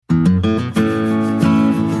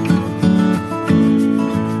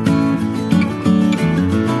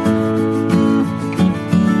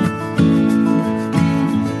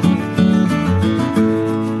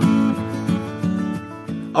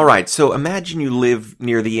right, so imagine you live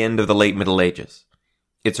near the end of the late Middle Ages.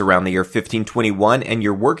 It's around the year 1521, and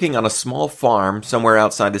you're working on a small farm somewhere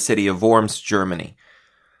outside the city of Worms, Germany.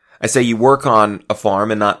 I say you work on a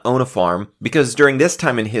farm and not own a farm because during this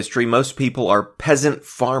time in history, most people are peasant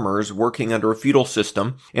farmers working under a feudal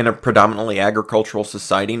system in a predominantly agricultural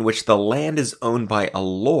society in which the land is owned by a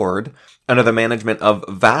lord under the management of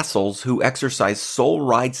vassals who exercise sole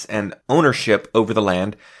rights and ownership over the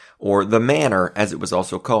land, or the manor as it was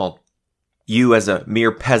also called. You as a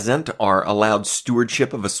mere peasant are allowed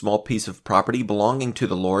stewardship of a small piece of property belonging to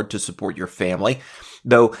the lord to support your family,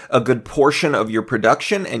 though a good portion of your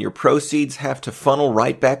production and your proceeds have to funnel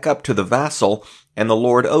right back up to the vassal and the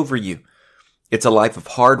lord over you. It's a life of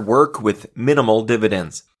hard work with minimal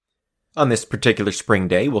dividends. On this particular spring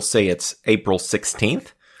day, we'll say it's April 16th,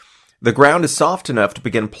 the ground is soft enough to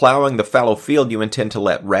begin plowing the fallow field you intend to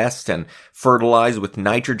let rest and fertilize with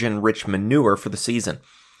nitrogen-rich manure for the season.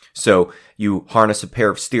 So you harness a pair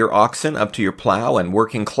of steer oxen up to your plow, and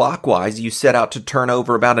working clockwise, you set out to turn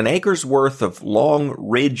over about an acre's worth of long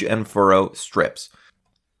ridge and furrow strips.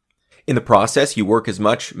 In the process, you work as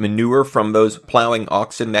much manure from those plowing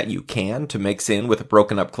oxen that you can to mix in with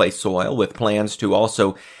broken up clay soil, with plans to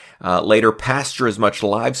also later pasture as much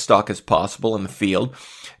livestock as possible in the field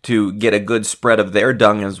to get a good spread of their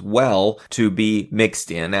dung as well to be mixed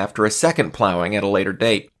in after a second plowing at a later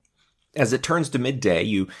date. As it turns to midday,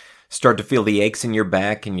 you start to feel the aches in your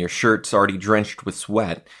back and your shirt's already drenched with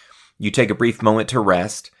sweat. You take a brief moment to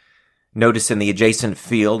rest. Notice in the adjacent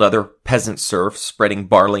field other peasant serfs spreading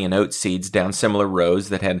barley and oat seeds down similar rows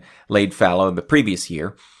that had laid fallow the previous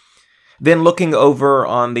year. Then looking over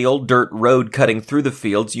on the old dirt road cutting through the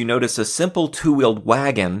fields, you notice a simple two-wheeled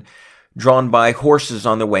wagon drawn by horses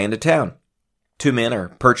on their way into town. Two men are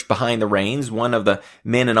perched behind the reins, one of the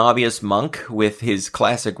men an obvious monk with his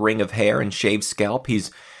classic ring of hair and shaved scalp.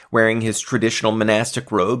 He's wearing his traditional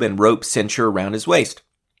monastic robe and rope cincture around his waist.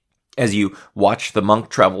 As you watch the monk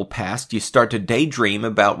travel past, you start to daydream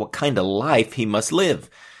about what kind of life he must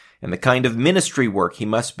live and the kind of ministry work he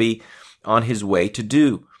must be on his way to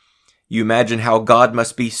do. You imagine how God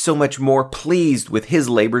must be so much more pleased with his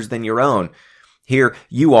labors than your own. Here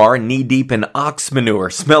you are, knee-deep in ox manure,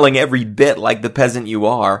 smelling every bit like the peasant you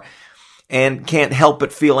are, and can't help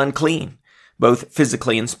but feel unclean, both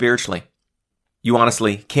physically and spiritually. You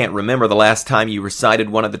honestly can't remember the last time you recited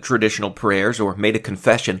one of the traditional prayers or made a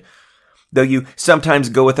confession. Though you sometimes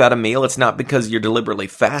go without a meal, it's not because you're deliberately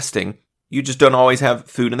fasting. You just don't always have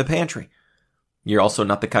food in the pantry. You're also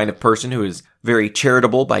not the kind of person who is very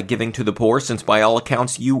charitable by giving to the poor, since by all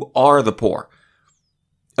accounts you are the poor.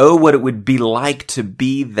 Oh, what it would be like to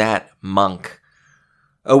be that monk.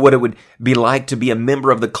 Oh, what it would be like to be a member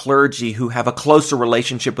of the clergy who have a closer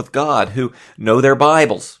relationship with God, who know their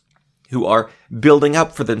Bibles, who are building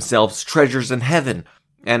up for themselves treasures in heaven,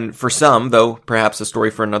 and for some, though perhaps a story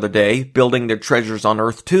for another day, building their treasures on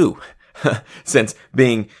earth too. Since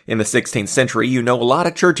being in the 16th century, you know a lot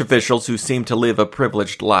of church officials who seem to live a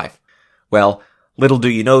privileged life. Well, little do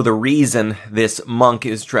you know the reason this monk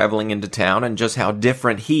is traveling into town and just how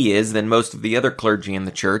different he is than most of the other clergy in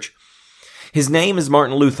the church. His name is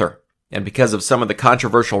Martin Luther, and because of some of the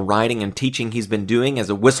controversial writing and teaching he's been doing as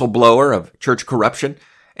a whistleblower of church corruption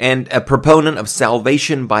and a proponent of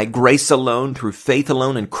salvation by grace alone, through faith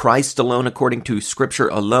alone, in Christ alone, according to Scripture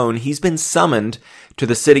alone, he's been summoned to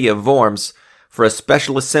the city of Worms for a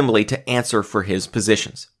special assembly to answer for his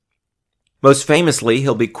positions. Most famously,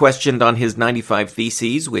 he'll be questioned on his 95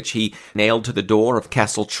 Theses, which he nailed to the door of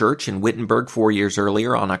Castle Church in Wittenberg 4 years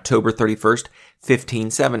earlier on October 31st,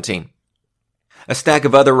 1517. A stack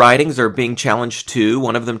of other writings are being challenged too,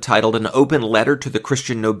 one of them titled An Open Letter to the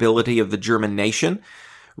Christian Nobility of the German Nation,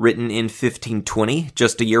 written in 1520,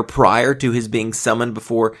 just a year prior to his being summoned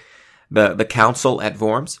before the council at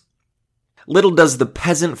Worms. Little does the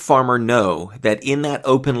peasant farmer know that in that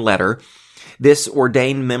open letter, this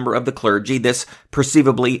ordained member of the clergy, this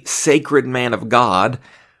perceivably sacred man of God,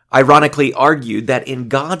 ironically argued that in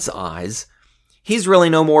God's eyes, he's really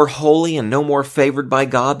no more holy and no more favored by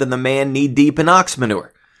God than the man knee-deep in ox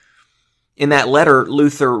manure. In that letter,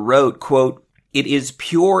 Luther wrote, quote, "It is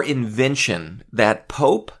pure invention that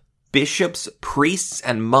pope, bishops, priests,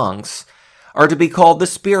 and monks are to be called the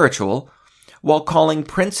spiritual, while calling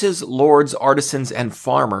princes, lords, artisans, and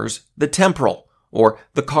farmers the temporal, or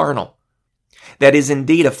the carnal. That is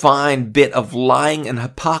indeed a fine bit of lying and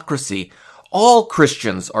hypocrisy. All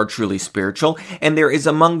Christians are truly spiritual, and there is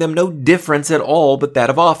among them no difference at all but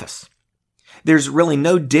that of office. There's really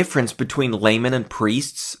no difference between laymen and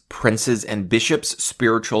priests, princes and bishops,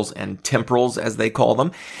 spirituals and temporals, as they call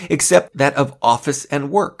them, except that of office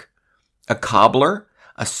and work. A cobbler,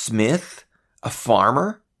 a smith, a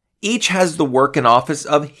farmer. Each has the work and office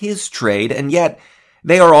of his trade, and yet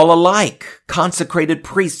they are all alike, consecrated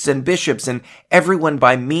priests and bishops, and everyone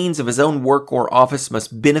by means of his own work or office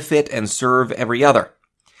must benefit and serve every other.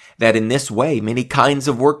 That in this way many kinds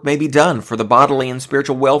of work may be done for the bodily and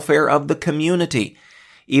spiritual welfare of the community,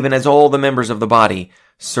 even as all the members of the body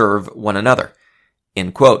serve one another."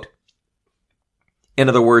 End quote. In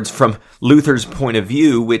other words, from Luther's point of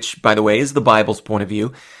view, which, by the way, is the Bible's point of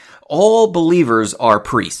view, all believers are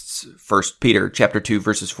priests. 1 Peter chapter 2,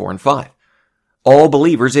 verses 4 and 5. All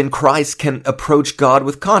believers in Christ can approach God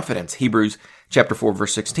with confidence. Hebrews chapter 4,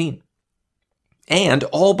 verse 16. And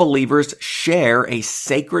all believers share a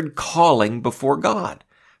sacred calling before God.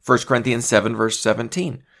 1 Corinthians 7, verse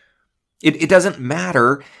 17. It doesn't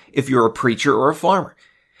matter if you're a preacher or a farmer.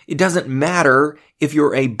 It doesn't matter if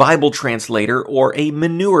you're a Bible translator or a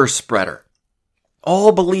manure spreader.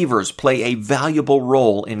 All believers play a valuable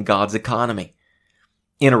role in God's economy.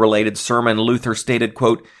 In a related sermon, Luther stated,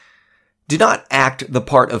 quote, "Do not act the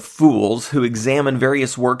part of fools who examine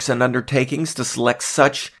various works and undertakings to select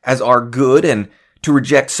such as are good and to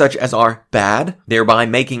reject such as are bad, thereby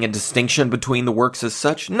making a distinction between the works as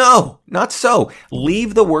such. No, not so.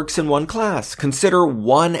 Leave the works in one class. Consider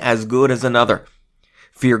one as good as another.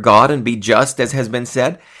 Fear God and be just, as has been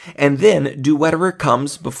said, and then do whatever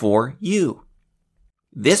comes before you.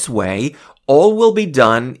 This way, all will be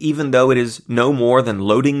done, even though it is no more than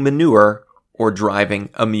loading manure or driving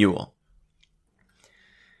a mule."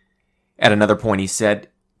 At another point he said,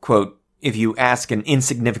 quote, "If you ask an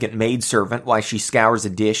insignificant maidservant why she scours a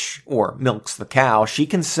dish or milks the cow, she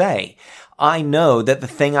can say, 'I know that the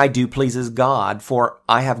thing I do pleases God, for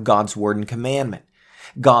I have God's word and commandment.'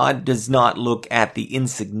 God does not look at the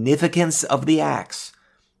insignificance of the acts,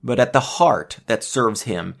 but at the heart that serves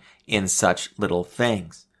him in such little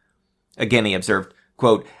things." Again, he observed,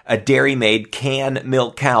 quote, "A dairymaid can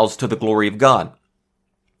milk cows to the glory of God.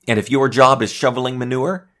 And if your job is shoveling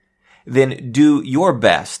manure, then do your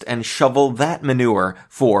best and shovel that manure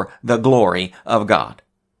for the glory of God."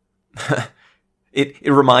 It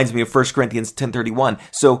reminds me of 1 Corinthians 10:31.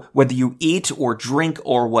 "So whether you eat or drink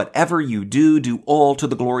or whatever you do all to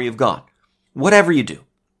the glory of God." Whatever you do.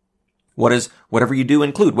 What does whatever you do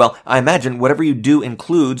include? Well, I imagine whatever you do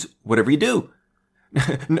includes whatever you do.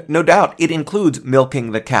 No doubt it includes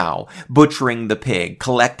milking the cow, butchering the pig,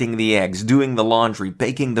 collecting the eggs, doing the laundry,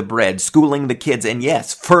 baking the bread, schooling the kids, and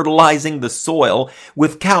yes, fertilizing the soil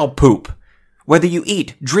with cow poop. Whether you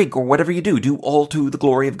eat, drink, or whatever you do all to the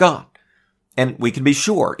glory of God. And we can be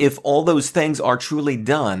sure, if all those things are truly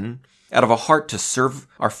done out of a heart to serve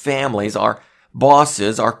our families, our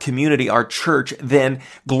bosses, our community, our church, then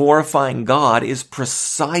glorifying God is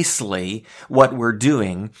precisely what we're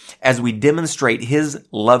doing as we demonstrate his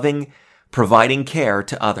loving, providing care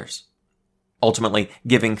to others. Ultimately,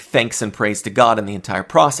 giving thanks and praise to God in the entire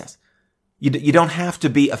process. You don't have to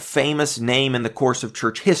be a famous name in the course of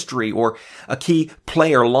church history or a key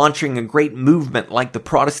player launching a great movement like the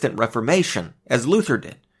Protestant Reformation, as Luther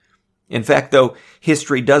did. In fact, though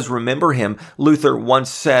history does remember him, Luther once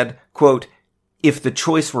said, quote, "If the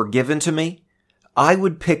choice were given to me, I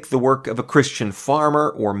would pick the work of a Christian farmer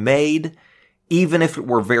or maid, even if it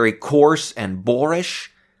were very coarse and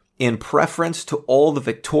boorish, in preference to all the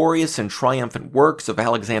victorious and triumphant works of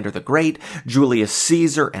Alexander the Great, Julius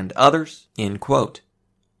Caesar, and others." End quote.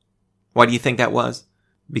 Why do you think that was?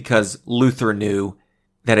 Because Luther knew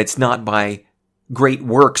that it's not by great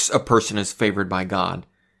works a person is favored by God,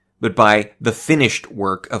 but by the finished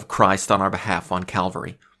work of Christ on our behalf on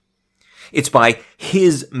Calvary. It's by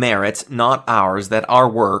his merits, not ours, that our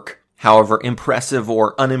work, however impressive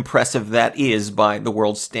or unimpressive that is by the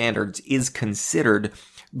world's standards, is considered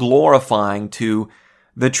glorifying to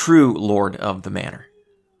the true Lord of the manor.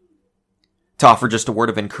 To offer just a word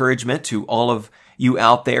of encouragement to all of you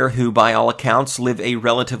out there who, by all accounts, live a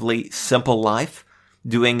relatively simple life,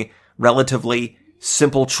 doing relatively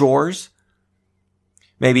simple chores.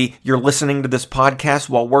 Maybe you're listening to this podcast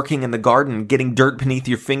while working in the garden and getting dirt beneath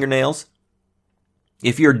your fingernails.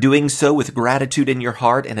 If you're doing so with gratitude in your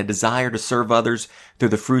heart and a desire to serve others through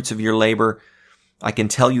the fruits of your labor, I can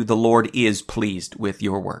tell you the Lord is pleased with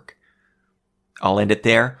your work. I'll end it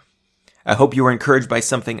there. I hope you were encouraged by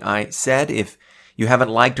something I said. If you haven't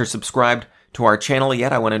liked or subscribed to our channel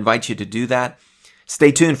yet, I want to invite you to do that.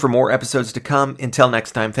 Stay tuned for more episodes to come. Until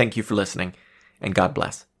next time, thank you for listening, and God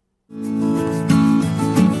bless.